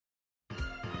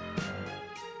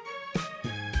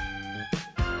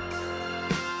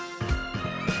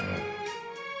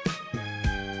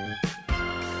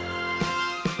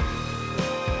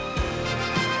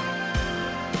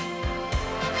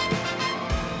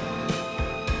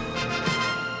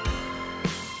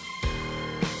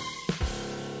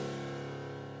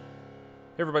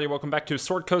Everybody, welcome back to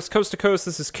Sword Coast, Coast to Coast.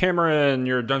 This is Cameron,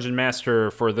 your dungeon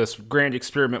master for this grand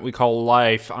experiment we call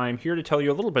life. I'm here to tell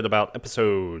you a little bit about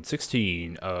episode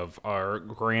 16 of our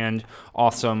grand,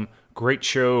 awesome, great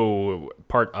show,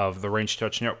 part of the Range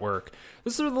Touch Network.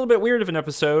 This is a little bit weird of an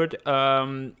episode.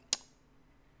 You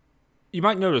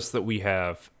might notice that we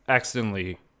have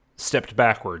accidentally stepped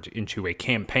backward into a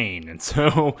campaign, and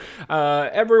so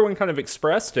everyone kind of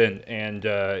expressed, and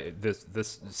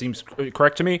this seems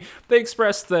correct to me. They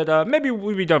expressed that maybe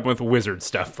we'd be done with wizard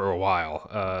stuff for a while.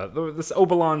 This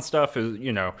Obalon stuff is,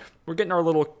 we're getting our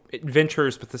little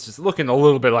adventures, but this is looking a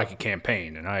little bit like a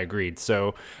campaign, and I agreed.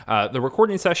 So the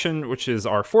recording session, which is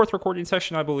our fourth recording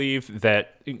session, I believe,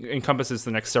 that encompasses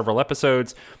the next several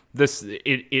episodes.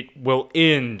 It will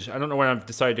end. I don't know what I've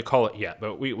decided to call it yet,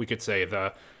 but we could say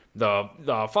the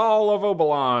Fall of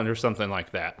Obalon or something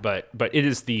like that. But it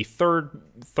is the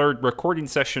third recording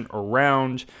session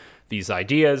around these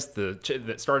ideas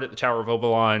that start at the Tower of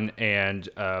Obalon, and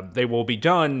they will be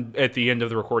done at the end of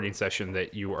the recording session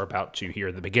that you are about to hear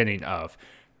the beginning of.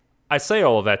 I say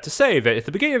all of that to say that at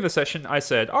the beginning of the session, I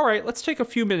said, all right, let's take a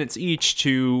few minutes each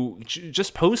to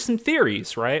just pose some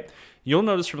theories, right? You'll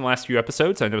notice from the last few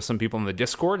episodes, I know some people in the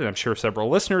Discord, and I'm sure several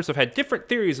listeners have had different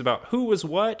theories about who was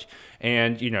what,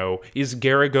 and, is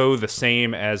Garago the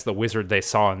same as the wizard they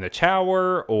saw in the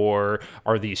tower, or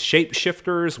are these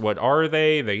shapeshifters? What are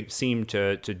they? They seem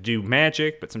to do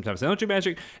magic, but sometimes they don't do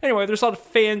magic. Anyway, there's a lot of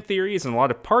fan theories and a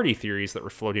lot of party theories that were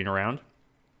floating around.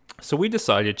 So we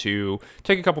decided to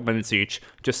take a couple minutes each,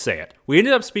 just say it. We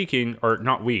ended up speaking, or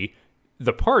not we,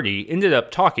 the party ended up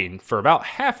talking for about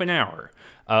half an hour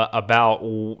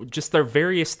about just their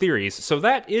various theories. So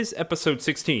that is episode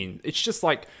 16. It's just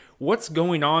like, what's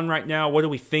going on right now? What do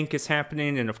we think is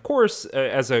happening? And of course,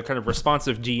 as a kind of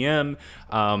responsive DM,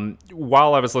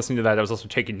 while I was listening to that, I was also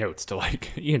taking notes to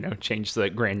change the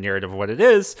grand narrative of what it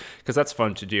is, because that's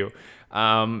fun to do.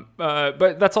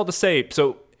 But that's all to say.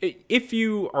 So if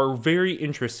you are very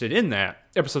interested in that,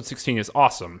 episode 16 is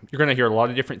awesome. You're going to hear a lot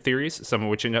of different theories, some of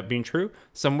which end up being true,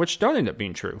 some of which don't end up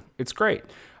being true. It's great.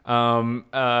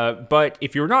 But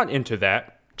if you're not into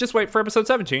that, just wait for episode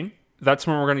 17. That's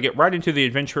when we're going to get right into the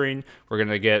adventuring. We're going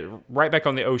to get right back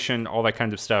on the ocean, all that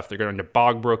kind of stuff. They're going to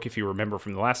Bogbrook, if you remember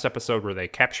from the last episode, where they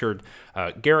captured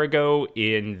Garago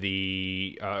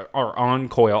or on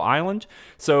Coil Island.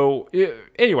 So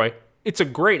anyway, it's a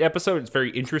great episode. It's very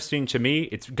interesting to me.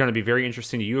 It's going to be very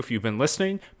interesting to you if you've been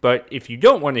listening. But if you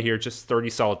don't want to hear just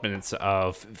 30 solid minutes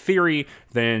of theory,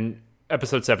 then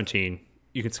episode 17,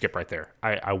 you can skip right there.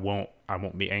 I won't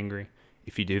be angry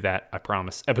if you do that. I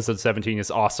promise. Episode 17 is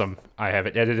awesome. I have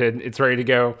it edited. It's ready to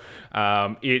go.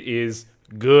 It is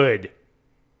good.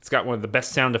 It's got one of the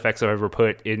best sound effects I've ever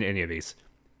put in any of these.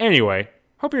 Anyway,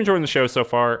 hope you're enjoying the show so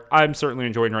far. I'm certainly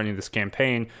enjoying running this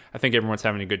campaign. I think everyone's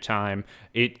having a good time.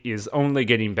 It is only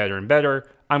getting better and better.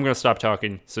 I'm going to stop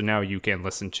talking, so now you can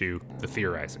listen to the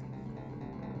theorizing.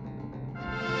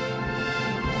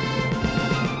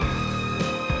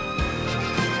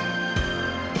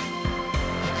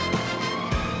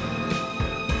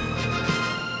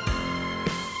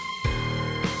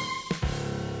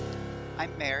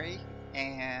 I'm Mary,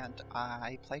 and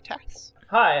I play Tess.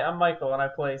 Hi, I'm Michael, and I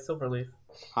play Silverleaf.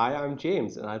 Hi, I'm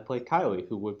James, and I play Kylie,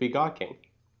 who would be God King.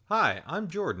 Hi, I'm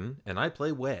Jordan, and I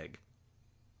play Weg.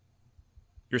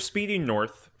 You're speeding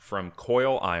north from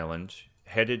Coil Island,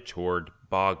 headed toward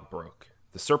Bogbrook.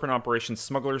 The Serpent Operations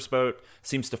smuggler's boat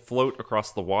seems to float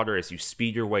across the water as you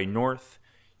speed your way north.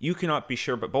 You cannot be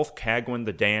sure, but both Cagwin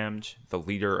the Damned, the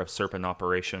leader of Serpent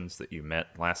Operations that you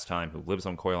met last time, who lives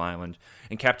on Coil Island,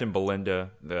 and Captain Belinda,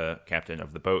 the captain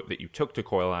of the boat that you took to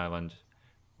Coil Island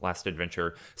last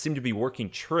adventure, seem to be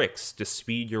working tricks to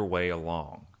speed your way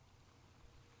along.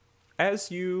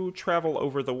 As you travel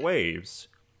over the waves,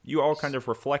 you all kind of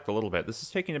reflect a little bit. This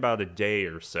is taking about a day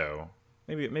or so,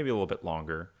 maybe a little bit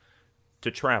longer,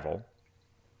 to travel.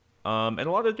 And a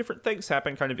lot of different things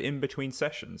happen kind of in between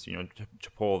sessions.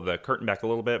 To pull the curtain back a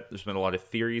little bit, there's been a lot of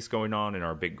theories going on in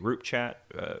our big group chat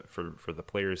for the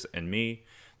players and me.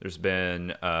 There's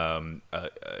been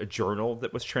a journal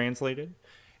that was translated.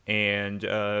 And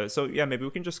so, yeah, maybe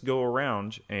we can just go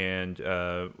around and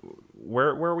where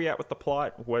are we at with the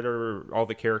plot? What are all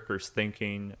the characters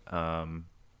thinking?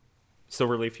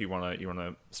 Silverleaf, you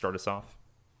wanna start us off?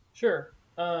 Sure.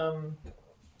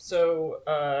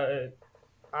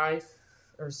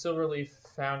 Silverleaf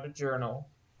found a journal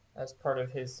as part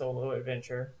of his solo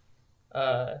adventure,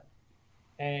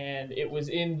 and it was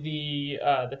in the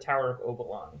Tower of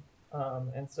Obalon.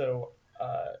 And so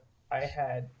I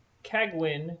had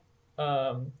Cagwin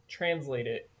translate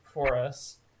it for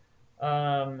us.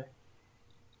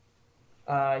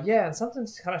 Yeah, and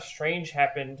something's kind of strange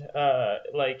happened.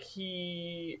 Like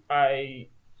he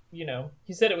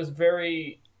said it was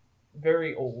very,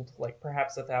 very old, like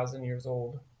perhaps 1,000 years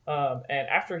old. And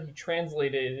after he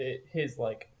translated it, his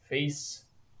like face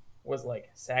was like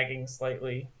sagging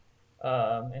slightly,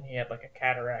 and he had like a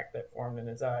cataract that formed in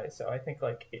his eye. So I think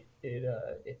like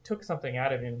it took something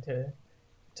out of him to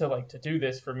do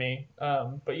this for me.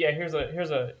 But yeah,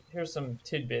 here's some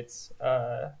tidbits.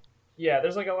 Yeah,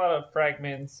 there's like a lot of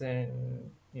fragments and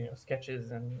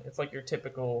sketches, and it's like your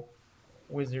typical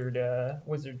wizard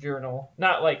journal.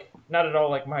 Not at all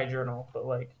like my journal, but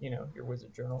like your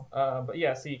wizard journal. But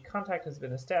yeah, see, contact has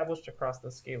been established across the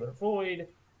scalar void.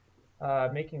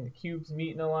 Making the cubes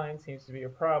meet in a line seems to be a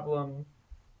problem.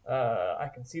 I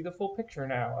can see the full picture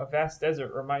now. A vast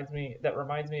desert reminds me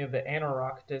of the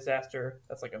Anauroch disaster.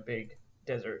 That's like a big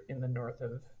desert in the north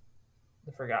of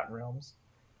the Forgotten Realms.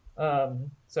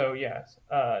 So yeah,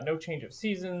 no change of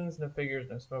seasons, no figures,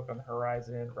 no smoke on the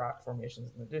horizon, rock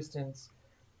formations in the distance.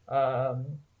 A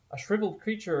shriveled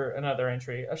creature, another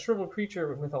entry. A shriveled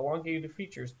creature with elongated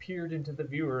features peered into the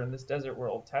viewer in this desert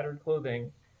world. Tattered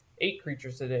clothing. 8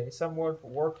 creatures today. Some worn for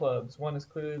war clubs. One is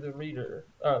clearly the leader.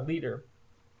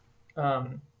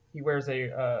 He wears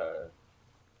a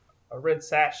red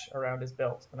sash around his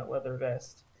belt and a leather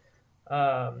vest.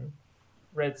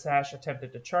 Red sash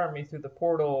attempted to charm me through the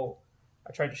portal.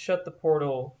 I tried to shut the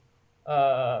portal.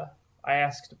 I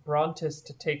asked Brontis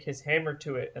to take his hammer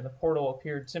to it, and the portal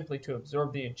appeared simply to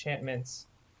absorb the enchantments.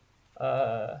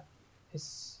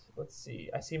 Let's see.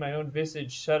 I see my own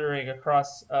visage shuddering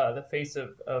across the face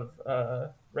of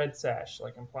Red Sash,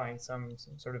 like implying some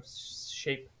sort of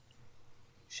shape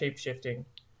shifting.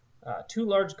 2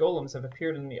 large golems have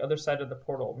appeared on the other side of the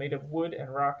portal, made of wood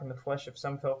and rock and the flesh of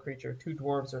some fell creature. 2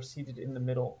 dwarves are seated in the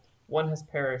middle. One has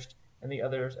perished, and the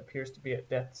other appears to be at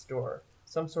death's door.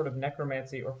 Some sort of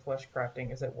necromancy or flesh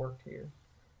crafting is at work here.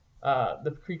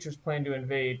 The creatures plan to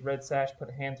invade. Red Sash put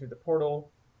a hand through the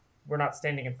portal. We're not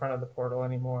standing in front of the portal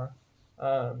anymore.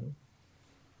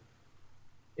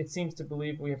 It seems to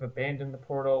believe we have abandoned the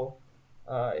portal.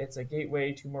 It's a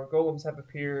gateway. 2 more golems have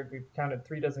appeared. We've counted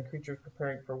 3 dozen creatures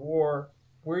preparing for war.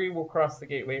 We will cross the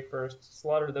gateway first,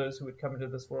 slaughter those who would come into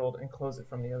this world, and close it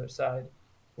from the other side.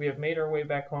 We have made our way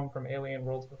back home from alien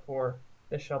worlds before.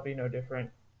 This shall be no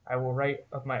different. I will write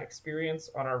of my experience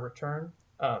on our return,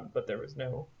 but there was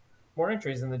no more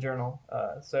entries in the journal.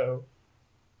 So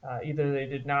either they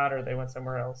did not or they went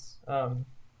somewhere else.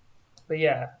 But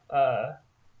yeah,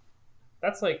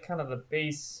 that's like kind of the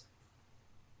base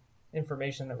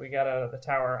information that we got out of the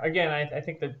tower. Again, I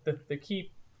think the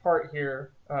key part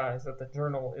here is that the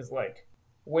journal is like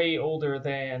way older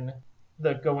than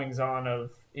the goings on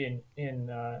of in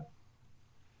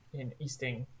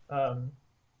Easting.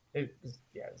 It was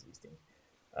Easting.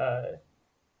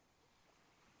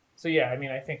 So yeah, I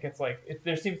mean, I think it's like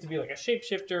there seems to be like a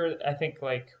shapeshifter. I think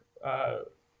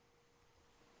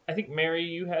Mary,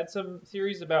 you had some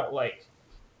theories about like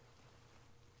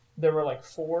there were like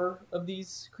 4 of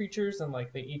these creatures, and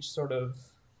like they each sort of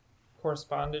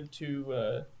corresponded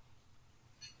to.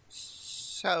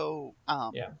 So,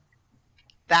 Yeah.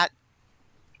 That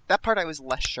part I was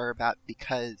less sure about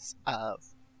because of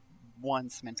 1,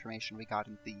 some information we got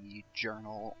in the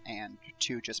journal, and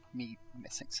 2, just me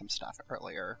missing some stuff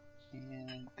earlier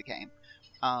in the game.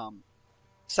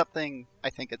 Something I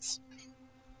think it's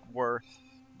worth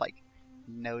like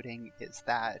noting is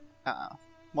that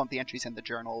one of the entries in the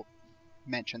journal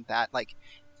mentioned that like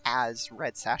as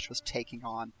Red Sash was taking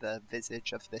on the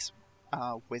visage of this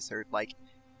wizard, like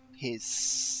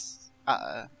his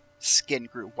skin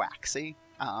grew waxy,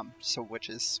 so which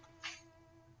is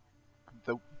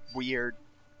the weird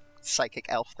psychic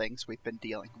elf things we've been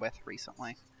dealing with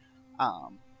recently.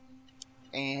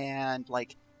 And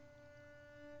like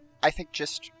I think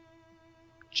just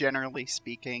generally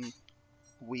speaking,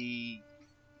 we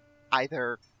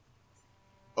either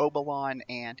Obalon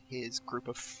and his group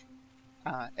of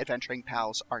adventuring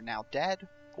pals are now dead,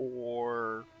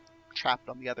 or trapped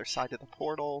on the other side of the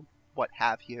portal, what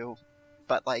have you.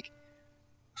 But like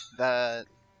the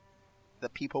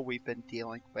people we've been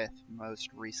dealing with most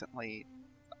recently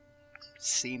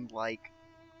seem like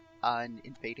an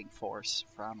invading force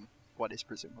from what is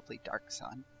presumably Dark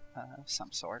Sun of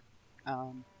some sort.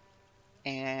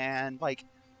 And like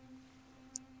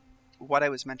what I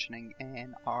was mentioning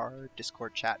in our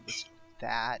Discord chat was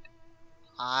that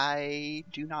I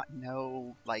do not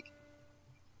know like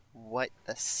what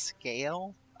the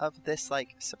scale of this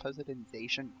like supposed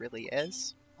invasion really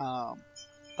is.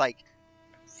 Like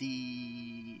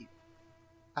the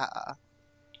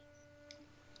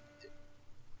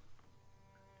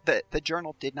the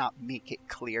journal did not make it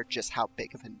clear just how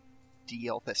big of a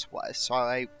deal this was. So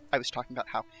I was talking about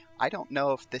how I don't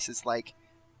know if this is like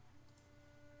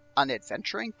an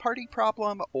adventuring party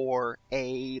problem or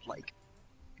a like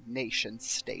nation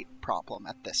state problem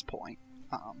at this point,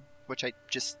 which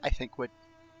I think would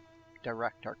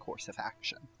direct our course of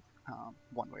action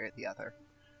one way or the other.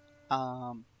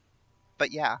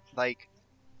 But yeah, like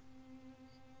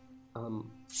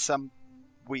some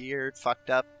weird, fucked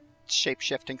up,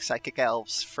 shape-shifting psychic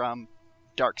elves from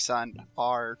Dark Sun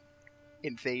are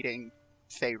invading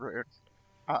Faerun.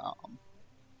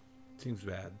 Seems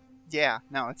bad. Yeah,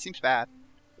 no, it seems bad.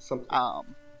 Something.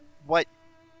 What?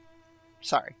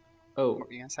 Sorry. Oh, What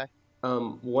were you gonna say?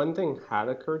 one thing had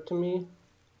occurred to me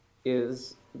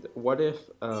is what if,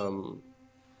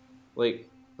 like,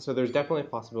 so there's definitely a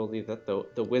possibility that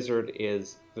the wizard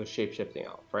is the shape-shifting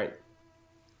elf, right?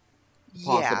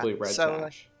 Possibly Red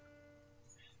Sash.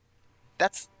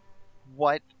 That's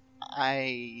what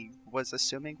I was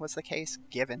assuming was the case,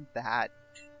 given that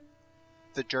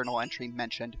the journal entry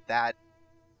mentioned that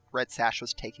Red Sash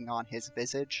was taking on his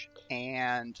visage,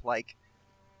 and like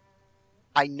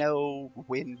I know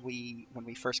when we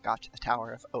first got to the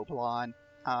Tower of Oberon,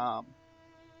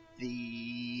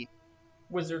 the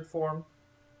Wizard form.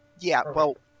 yeah, Okay.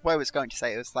 well, what I was going to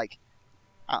say was like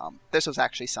this was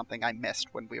actually something I missed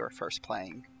when we were first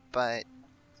playing, but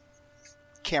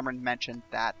Cameron mentioned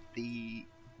that the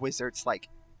wizard's like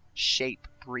shape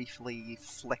briefly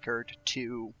flickered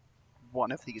to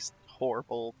one of these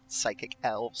horrible psychic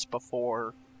elves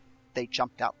before they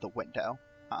jumped out the window.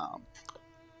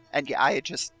 And yeah, I had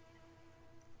just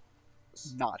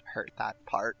not heard that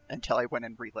part until I went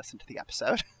and re-listened to the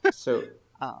episode. So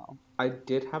I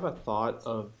did have a thought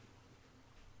of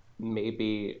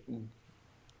maybe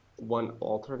one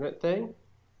alternate thing,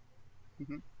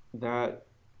 that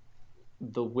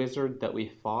the wizard that we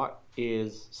fought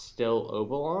is still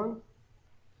Oberon,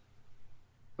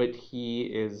 but he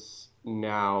is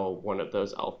now one of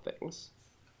those elf things.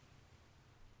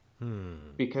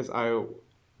 Because I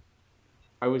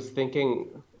was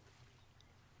thinking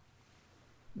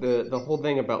the whole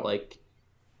thing about like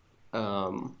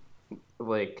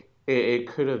it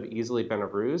could have easily been a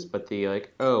ruse, but the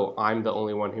like, oh, I'm the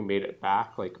only one who made it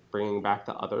back, like bringing back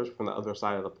the others from the other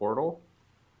side of the portal.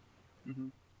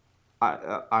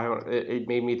 I don't. It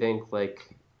made me think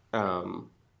like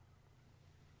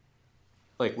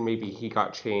maybe he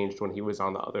got changed when he was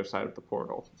on the other side of the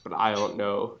portal, but I don't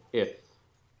know if.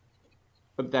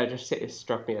 But that just it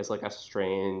struck me as like a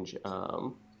strange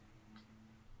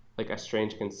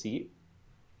conceit.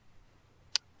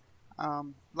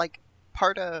 Like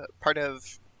part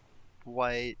of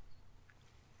what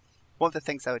one of the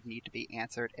things that would need to be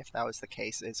answered if that was the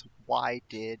case is why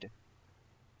did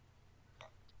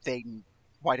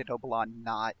Oberon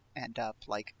not end up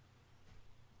like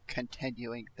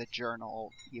continuing the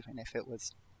journal, even if it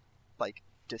was like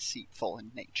deceitful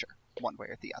in nature, one way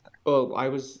or the other? Well, I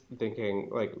was thinking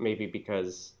like maybe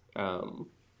because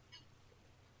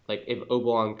like if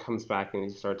Oberon comes back and he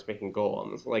starts making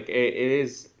golems, like it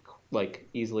is like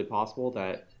easily possible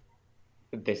that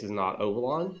this is not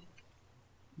Oberon.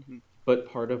 But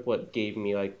part of what gave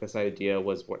me like this idea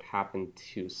was what happened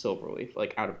to Silverleaf,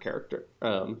 like out of character.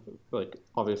 Like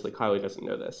obviously Kylie doesn't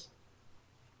know this,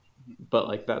 but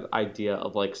like that idea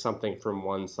of like something from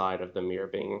one side of the mirror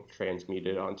being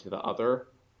transmuted onto the other,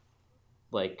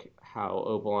 like how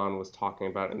Oberon was talking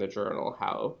about in the journal,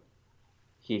 how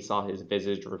he saw his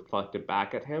visage reflected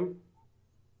back at him.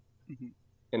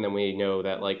 And then we know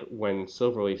that like when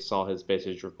Silverleaf saw his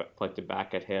visage reflected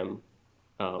back at him,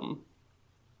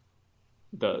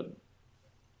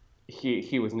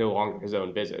 he was no longer his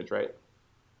own visage, right?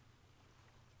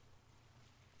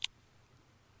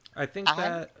 I think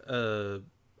that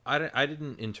I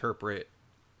didn't interpret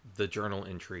the journal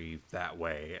entry that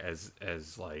way as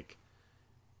like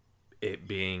it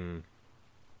being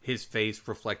his face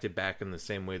reflected back in the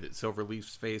same way that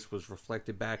Silverleaf's face was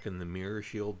reflected back in the mirror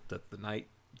shield that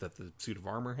the suit of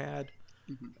armor had.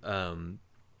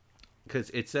 Because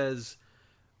it says,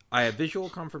 I have visual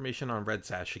confirmation on Red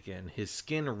Sash again. His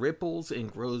skin ripples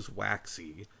and grows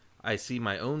waxy. I see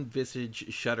my own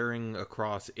visage shuddering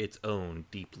across its own,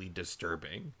 deeply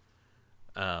disturbing.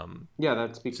 Yeah,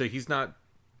 that's so he's not.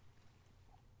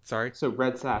 Sorry. So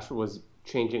Red Sash was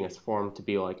changing his form to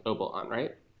be like Oberon,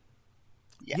 right?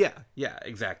 Yeah,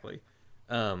 exactly.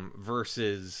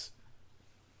 Versus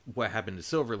what happened to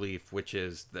Silverleaf, which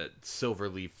is that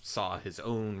Silverleaf saw his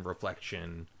own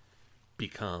reflection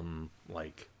become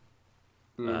like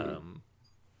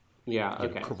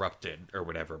corrupted or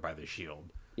whatever by the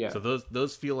shield. So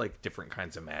those feel like different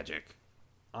kinds of magic.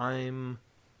 I'm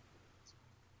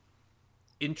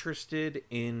interested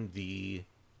in the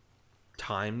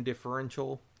time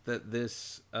differential that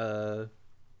this the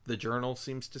journal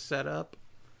seems to set up.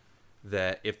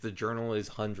 That if the journal is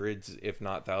hundreds, if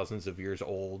not thousands of years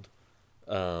old,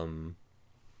 and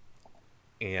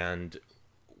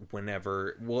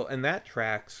whenever, well, and that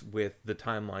tracks with the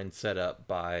timeline set up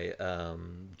by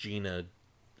Gina,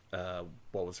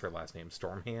 what was her last name?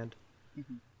 Stormhand?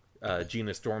 Mm-hmm.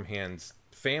 Gina Stormhand's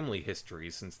family history,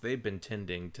 since they've been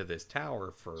tending to this tower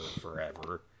for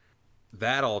forever.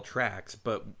 That all tracks,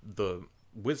 but the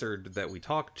wizard that we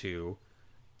talked to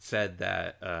said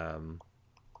that,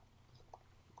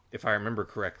 if I remember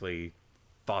correctly,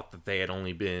 thought that they had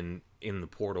only been in the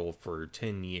portal for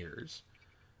 10 years.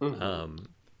 Mm-hmm.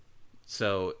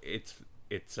 So it's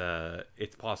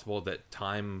possible that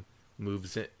time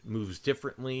moves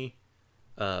differently.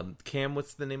 Cam,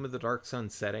 what's the name of the Dark Sun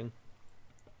setting?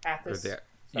 Athos.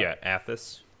 Yeah,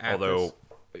 Athos. Although,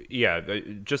 yeah,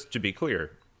 just to be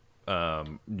clear,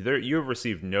 you have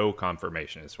received no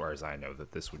confirmation, as far as I know,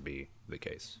 that this would be the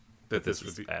case. That this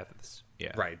would be Athos.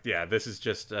 Yeah. Right. Yeah. This is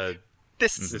just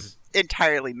this is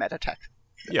entirely metatech.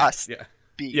 Yeah. Us. Yeah.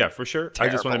 Yeah, for sure.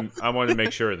 Terrible. I wanted to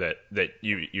make sure that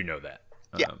you know that.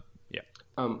 Yeah. Yeah.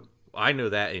 I know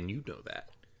that, and you know that.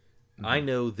 Mm-hmm. I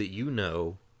know that you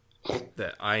know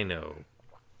that I know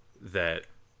that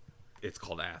it's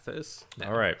called Athos.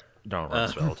 All right, Donald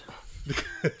Rumsfeld.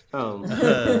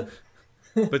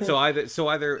 But so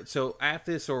either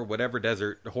Athos or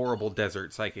whatever horrible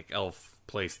desert psychic elf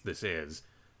place this is,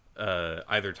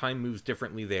 either time moves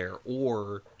differently there,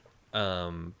 or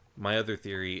my other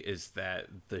theory is that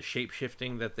the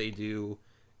shape-shifting that they do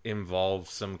involves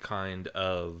some kind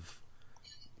of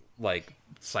like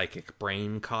psychic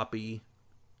brain copy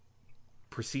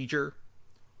procedure,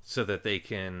 so that they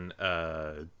can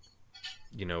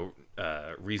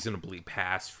reasonably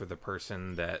pass for the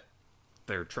person that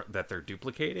they're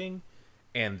duplicating,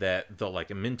 and that the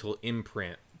like a mental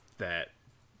imprint that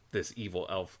this evil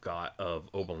elf got of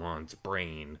Oberon's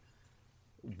brain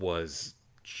was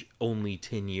only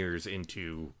 10 years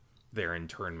into their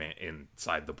internment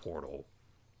inside the portal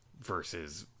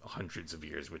versus hundreds of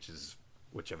years which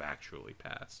have actually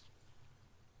passed,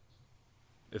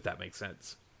 if that makes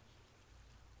sense.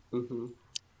 Mm-hmm.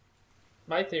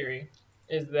 My theory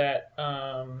is that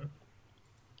I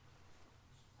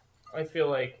feel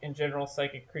like in general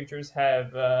psychic creatures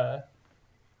have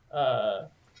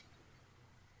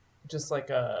just like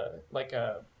a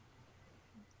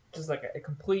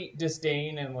complete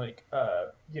disdain, and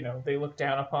they look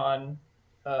down upon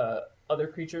other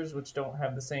creatures which don't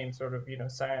have the same sort of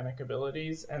psionic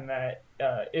abilities, and that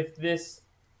if this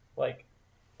like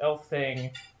elf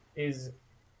thing is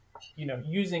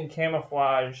using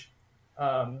camouflage,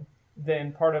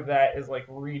 then part of that is like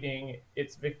reading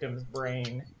its victim's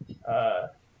brain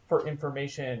for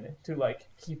information to like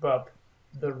keep up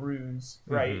the ruse,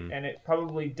 right? Mm-hmm. And it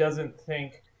probably doesn't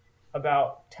think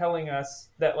about telling us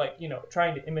that, like,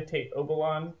 trying to imitate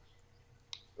Oberon,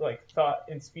 like thought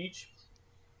and speech,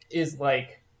 is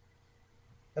like,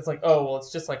 it's like, oh well,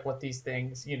 it's just like what these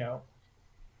things,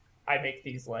 I make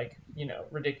these like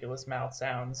ridiculous mouth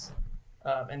sounds,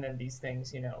 and then these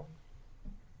things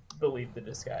believe the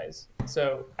disguise.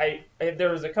 So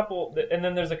there was a couple, and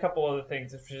then there's a couple other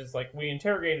things, which is like we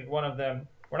interrogated one of them.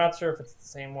 We're not sure if it's the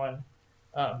same one,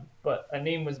 but a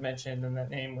name was mentioned, and that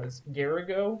name was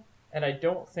Garrigo. And I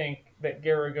don't think that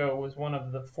Garrigo was one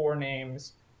of the 4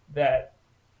 names that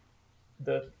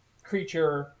the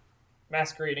creature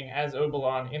masquerading as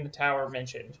Oberon in the tower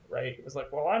mentioned, right? It was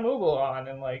like, well, I'm Oberon,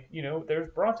 and like, there's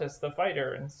Brontus the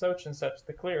fighter, and such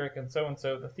the cleric, and so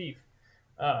the thief.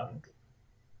 And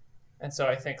so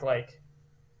I think like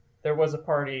there was a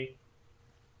party,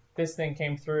 this thing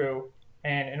came through,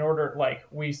 and in order, like,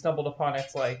 we stumbled upon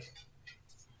its like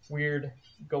weird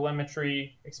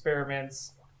golemetry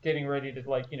experiments, getting ready to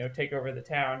like take over the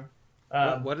town.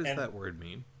 What does that word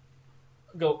mean?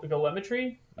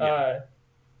 Golemetry? Yeah.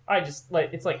 I just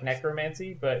like, it's like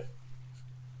necromancy, but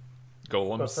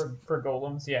golems. But for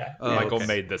golems, yeah. Oh, Michael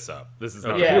made this up. This is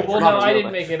not. Yeah, well, no, I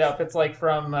didn't make it up. It's like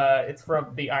from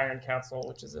the Iron Council,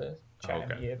 which is a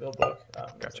China Mieville book.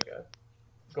 Gotcha. Like a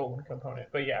golem component,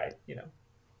 but yeah,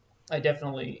 I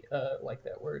definitely like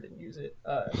that word and use it.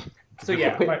 So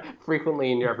yeah,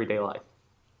 frequently in your everyday life.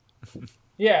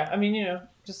 Yeah, I mean,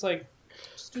 just do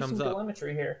some up.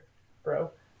 telemetry here,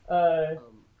 bro.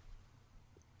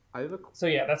 So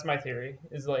yeah, that's my theory.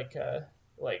 Is like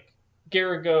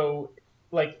Garrigo,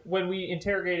 like when we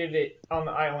interrogated it on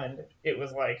the island, it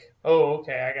was like, oh,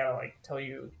 okay, I gotta like tell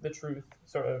you the truth,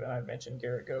 sort of. And I mentioned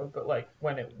Garrigo, but like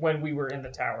when we were in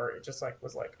the tower, it just like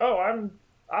was like, oh,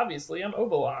 obviously I'm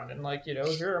Obalon, and like,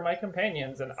 here are my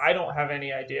companions, and I don't have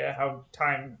any idea how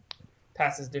time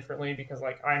passes differently because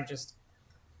like I'm just,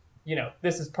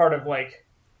 this is part of like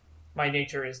my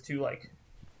nature is to like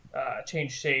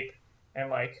change shape and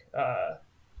like and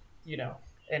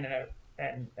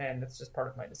it's just part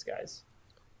of my disguise.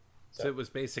 So it was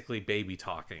basically baby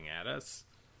talking at us.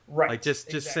 Right. Like just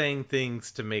exactly. saying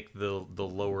things to make the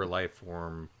lower life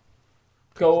form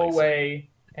go complacent. away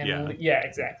and yeah,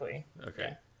 exactly.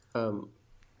 Okay.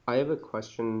 I have a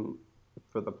question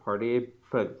for the party,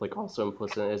 but like also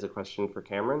implicit is a question for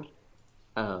Cameron.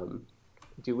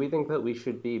 Do we think that we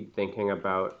should be thinking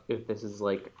about if this is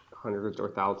like hundreds or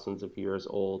thousands of years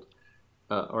old,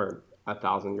 or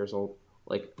 1,000 years old,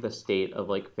 like the state of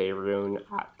like Faerun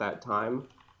at that time,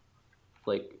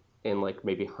 like and like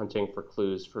maybe hunting for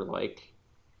clues for like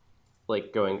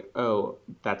going, oh,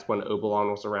 that's when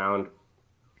Obalon was around,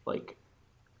 like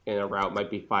in a route might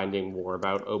be finding more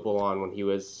about Obalon when he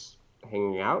was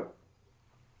hanging out.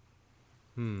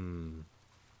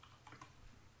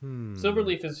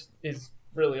 Silverleaf is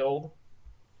really old.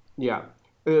 Yeah,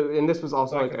 and this was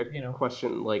also So like a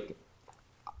question. Like,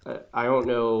 I don't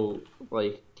know.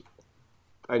 Like,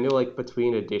 I know like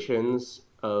between editions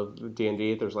of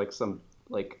D&D, there's like some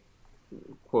like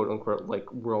quote unquote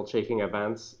like world shaking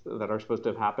events that are supposed to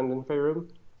have happened in Faerun.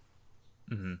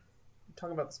 Mm-hmm.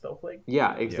 Talking about the spell plague.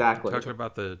 Yeah, exactly. Talking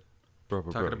about the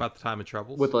about the time of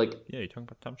troubles with like you talking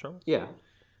about time troubles? Yeah,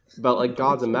 about like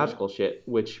gods and magical shit,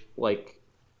 which like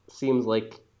seems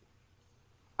like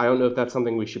I don't know if that's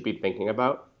something we should be thinking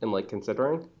about and like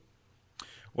considering.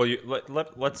 Well,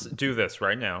 let's do this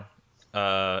right now.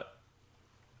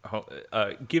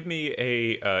 Give me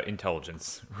a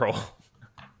intelligence roll.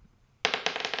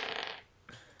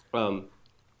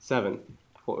 7.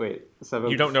 Wait, 7.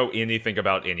 You don't know anything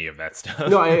about any of that stuff.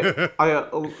 No,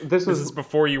 this This is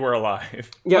before you were alive.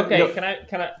 Yeah. Okay, No.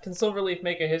 Can Silverleaf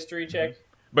make a history check?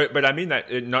 But I mean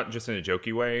that not just in a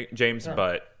jokey way, James.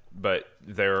 No. But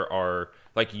there are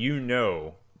like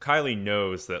Kylie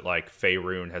knows that like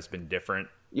Faerun has been different.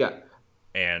 Yeah.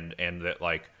 And that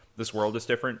like this world is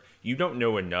different. You don't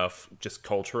know enough just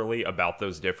culturally about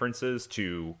those differences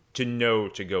to know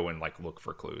to go and like look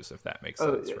for clues, if that makes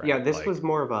sense. Right? Yeah, this like, was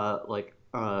more of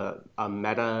a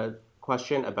meta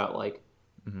question about like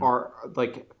are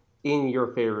like in your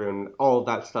Faerun all of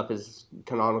that stuff is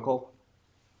canonical.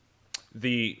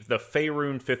 the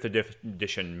Faerun 5th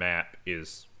edition map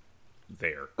is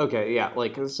there. Okay, yeah,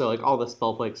 like so like all the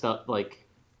spellplague stuff, like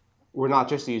we're not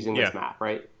just using this Yeah. map,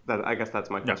 right? I guess that's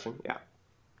my question. Yeah.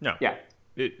 No. Yeah.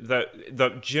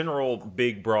 The general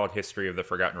big broad history of the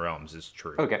Forgotten Realms is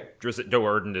true. Okay. Drizzt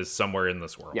Do'Urden is somewhere in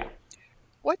this world. Yeah.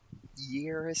 What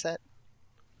year is it?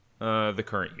 The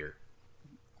current year.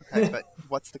 Okay, but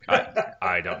what's the current year?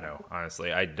 I don't know,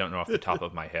 honestly. I don't know off the top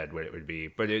of my head what it would be.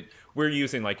 But we're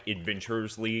using like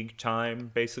Adventures League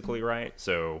time, basically, right?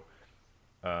 So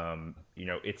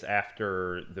it's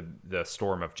after the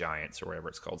Storm of Giants or whatever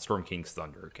it's called, Storm King's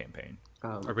Thunder campaign.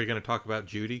 Are we going to talk about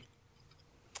Judy?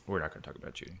 We're not going to talk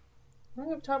about Judy. I'm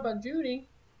going to talk about Judy.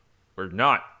 We're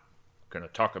not going to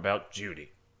talk about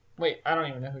Judy. Wait, I don't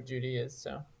even know who Judy is,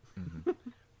 so.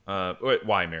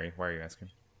 Why, Mary? Why are you asking?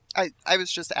 I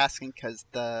was just asking because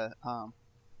the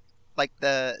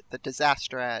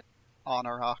disaster at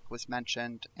Honorok was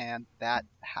mentioned, and that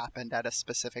happened at a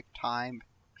specific time.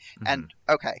 And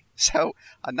okay, so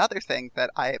another thing that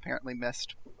I apparently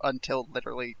missed until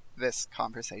literally this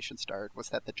conversation started was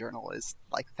that the journal is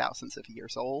like thousands of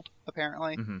years old,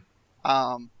 apparently.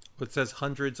 It says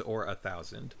hundreds or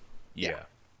 1,000. Yeah.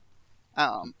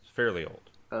 It's fairly old.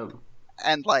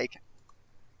 And like,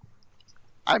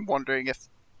 I'm wondering if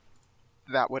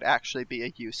that would actually be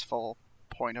a useful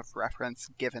point of reference,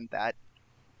 given that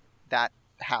that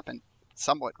happened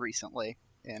somewhat recently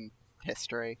in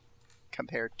history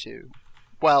compared to,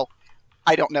 well,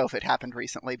 I don't know if it happened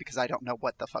recently because I don't know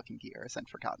what the fucking year is in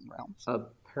Forgotten Realms.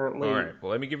 Apparently. All right.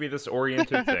 Well, let me give you this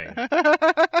oriented thing.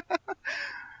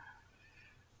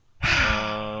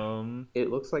 It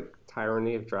looks like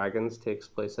Tyranny of Dragons takes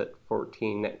place at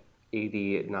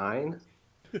 1489.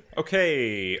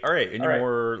 Okay. All right. Any All right.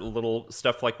 more little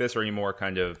stuff like this, or any more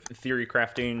kind of theory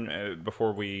crafting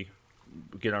before we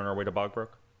get on our way to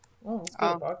Bogbrook? Oh, let's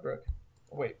go to Bogbrook.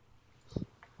 Wait.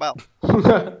 Well,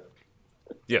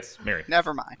 Yes, Mary.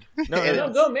 never mind. No, It no,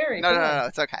 is. go, Mary. No, come no, on. no,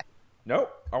 it's okay.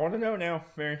 Nope. I want to know now,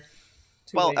 Mary.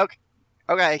 Too Well, late.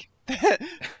 okay.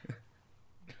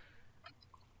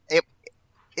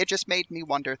 It just made me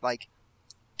wonder, like,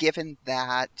 given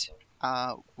that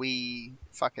we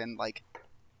fucking like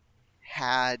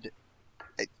had,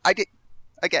 I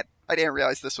didn't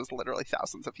realize this was literally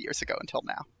thousands of years ago until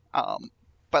now.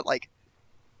 but like,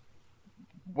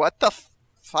 what the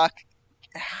fuck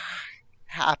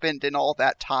happened in all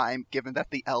that time, given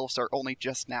that the elves are only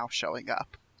just now showing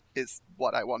up, is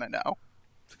what I want to know.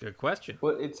 It's a good question.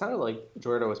 Well, it sounded like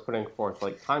Jordan was putting forth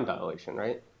like time dilation,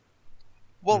 right?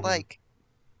 Well, like,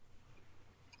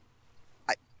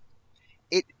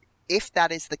 if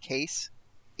that is the case,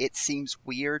 it seems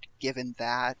weird, given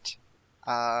that,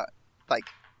 like,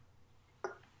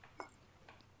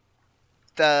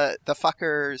 the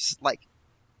fuckers, like,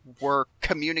 were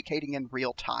communicating in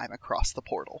real time across the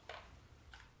portal.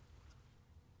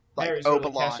 Like, Mary's really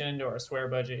Obalon. cashing into our swear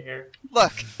budget here.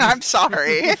 Look, I'm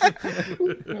sorry.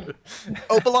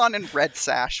 Obalon and Red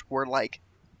Sash were, like,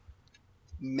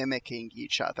 mimicking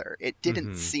each other. It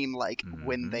didn't seem like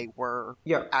when they were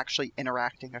actually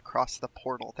interacting across the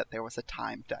portal that there was a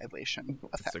time dilation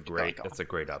effect. That's a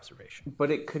great observation.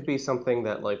 But it could be something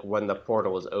that, like, when the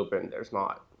portal is open, there's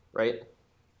not, right?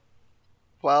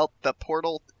 Well, the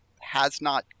portal has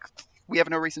not... We have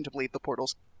no reason to believe the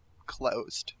portal's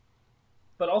closed.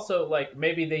 But also, like,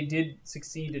 maybe they did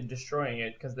succeed in destroying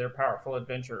it because they're powerful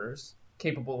adventurers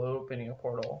capable of opening a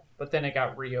portal. But then it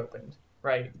got reopened,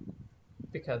 right?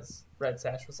 Because Red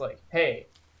Sash was like, hey,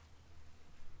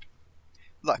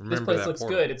 look, this place looks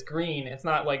good. It's green. It's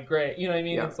not, like, gray. You know what I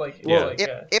mean? Yeah. It's like... Well,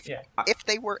 It's if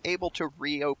they were able to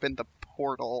reopen the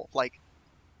portal, like...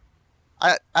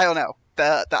 I don't know.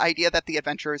 The idea that the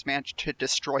adventurers managed to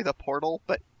destroy the portal,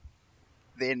 but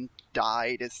then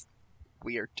died is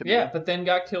weird to me. Yeah, but then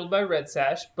got killed by Red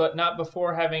Sash, but not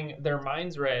before having their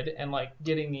minds read and, like,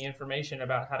 getting the information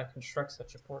about how to construct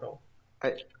such a portal.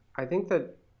 I think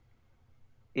that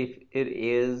if it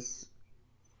is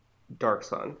Dark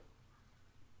Sun,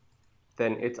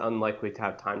 then it's unlikely to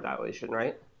have time dilation,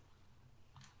 right?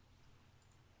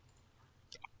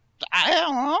 I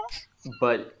don't know.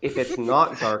 But if it's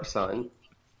not Dark Sun,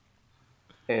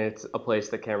 and it's a place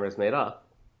that Cameron's made up,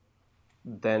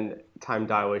 then time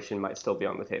dilation might still be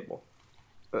on the table.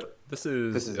 This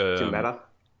is too meta.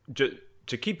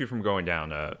 To keep you from going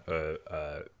down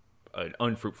an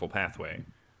unfruitful pathway,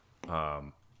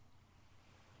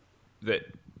 that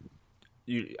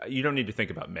you don't need to think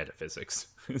about metaphysics.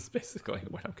 Is basically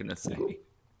what I'm gonna say.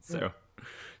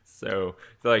 So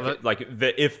like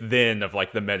the if then of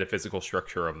like the metaphysical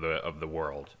structure of the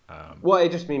world. Well, I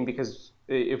just mean because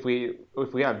if we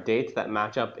have dates that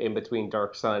match up in between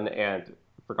Dark Sun and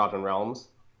Forgotten Realms,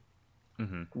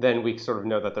 then we sort of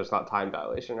know that there's not time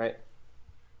dilation, right?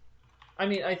 I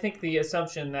mean, I think the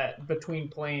assumption that between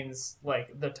planes,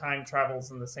 like, the time travels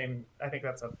in the same... I think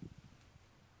that's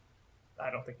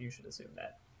I don't think you should assume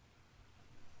that.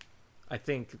 I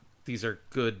think these are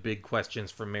good big questions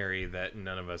for Mary that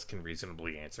none of us can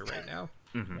reasonably answer right now.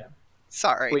 Yeah.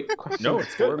 Sorry. Wait, No,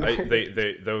 it's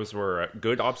good. Those were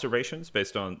good observations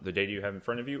based on the data you have in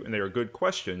front of you, and they are good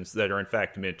questions that are in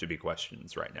fact meant to be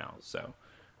questions right now. So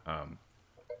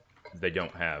they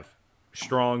don't have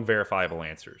strong, verifiable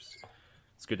answers.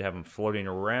 It's good to have them floating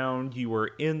around. You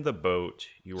were in the boat.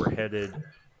 You were headed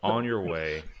on your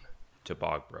way to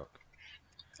Bogbrook.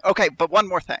 Okay, but one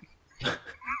more thing.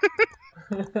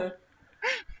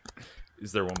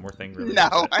 Is there one more thing? Really?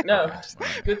 No. No.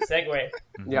 Good segue.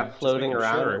 Yeah, floating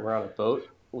around. sure. We're on a boat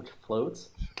which floats.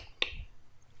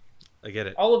 I get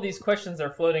it. All of these questions are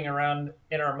floating around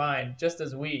in our mind, just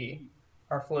as we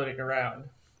are floating around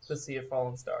the Sea of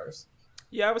Fallen Stars.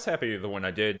 Yeah, I was happy with the one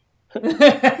I did. By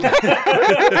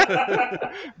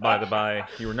the by,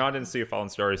 you were not in Sea of Fallen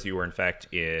Stars. You were, in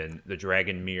fact, in the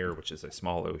Dragon Mere, which is a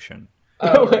small ocean.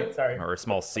 Oh, wait, sorry. Or a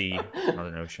small sea, not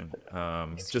an ocean.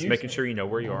 Just Excuse making me. sure you know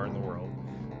where you are in the world.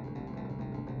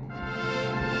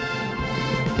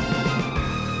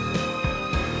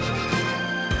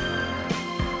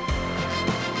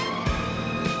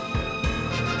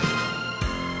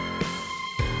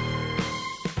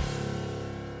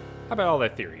 How about all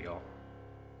that theory, y'all?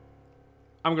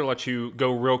 I'm going to let you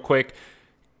go real quick.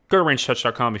 Go to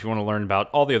rangetouch.com if you want to learn about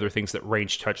all the other things that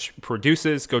Range Touch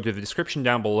produces. Go to the description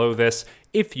down below this.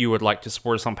 If you would like to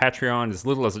support us on Patreon, as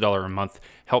little as $1 a month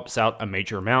helps out a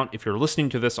major amount. If you're listening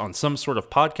to this on some sort of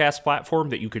podcast platform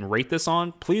that you can rate this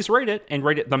on, please rate it and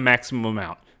rate it the maximum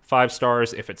amount. 5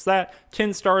 stars if it's that,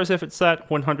 10 stars if it's that,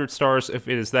 100 stars if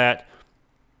it is that.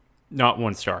 Not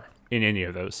 1 star in any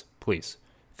of those, please.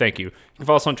 Thank you. You can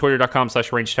follow us on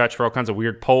twitter.com/rangetouch for all kinds of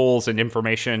weird polls and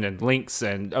information and links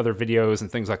and other videos and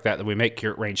things like that we make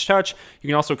here at Range Touch. You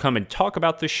can also come and talk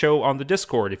about this show on the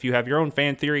Discord if you have your own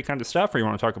fan theory kind of stuff, or you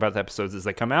want to talk about the episodes as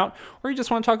they come out, or you just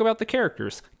want to talk about the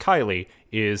characters. Kylie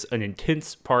is an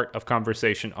intense part of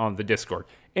conversation on the Discord.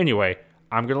 Anyway,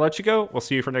 I'm going to let you go. We'll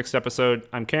see you for next episode.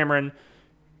 I'm Cameron.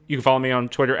 You can follow me on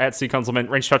Twitter at @ckunzelman,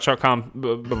 rangetouch.com.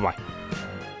 Bye-bye.